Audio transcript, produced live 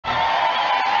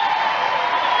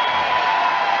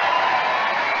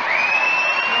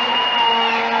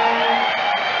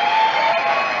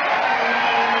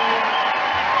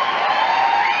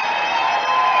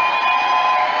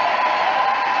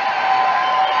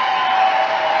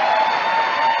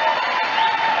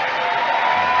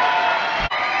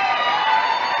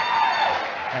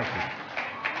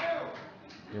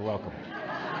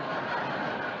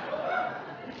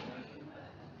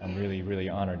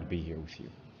with you.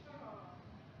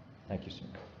 Thank you, sir.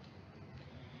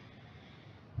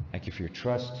 Thank you for your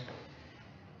trust.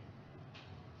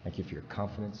 Thank you for your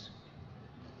confidence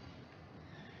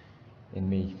in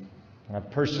me. I've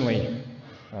personally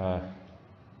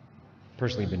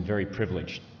been very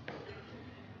privileged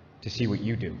to see what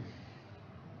you do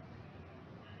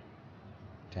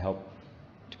to help,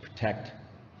 to protect,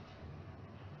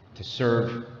 to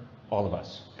serve all of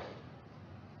us.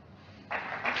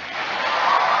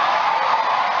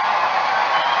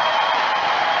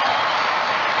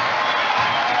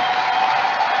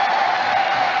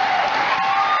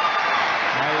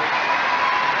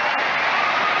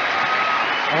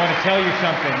 I want to tell you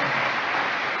something,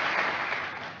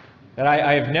 that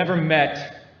I have never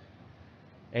met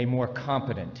a more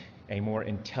competent, a more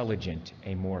intelligent,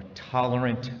 a more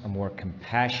tolerant, a more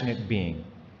compassionate being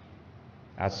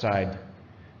outside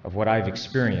of what I've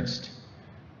experienced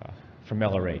from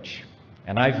LRH.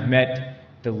 And I've met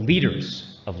the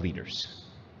leaders of leaders.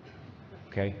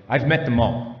 Okay? I've met them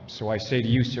all. So I say to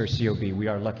you, sir, COB, we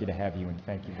are lucky to have you, and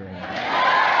thank you very much.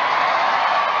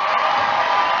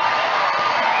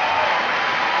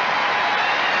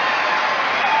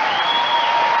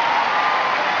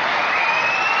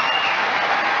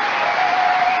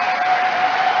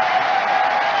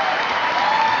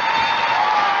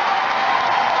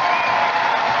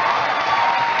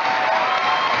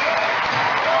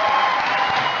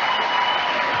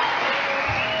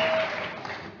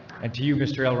 And to you,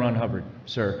 Mr. L. Ron Hubbard,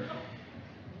 sir,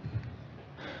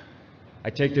 I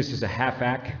take this as a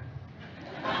half-act.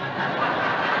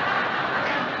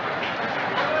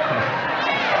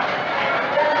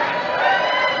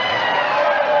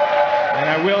 And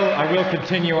I will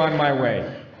continue on my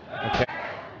way. Okay?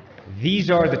 These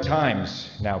are the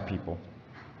times now, people.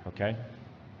 Okay?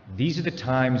 These are the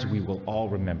times we will all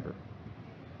remember.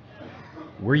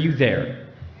 Were you there?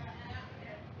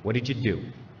 What did you do?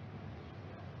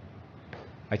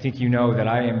 I think you know that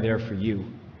I am there for you,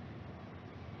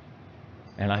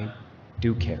 and I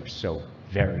do care so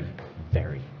very,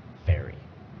 very, very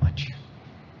much.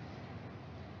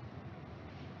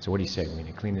 So what do you say? We need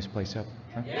to clean this place up?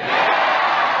 Huh?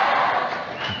 Yeah!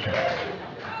 Okay.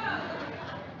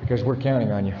 Because we're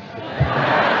counting on you. Okay?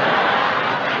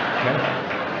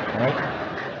 All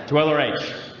right? To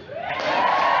LRH.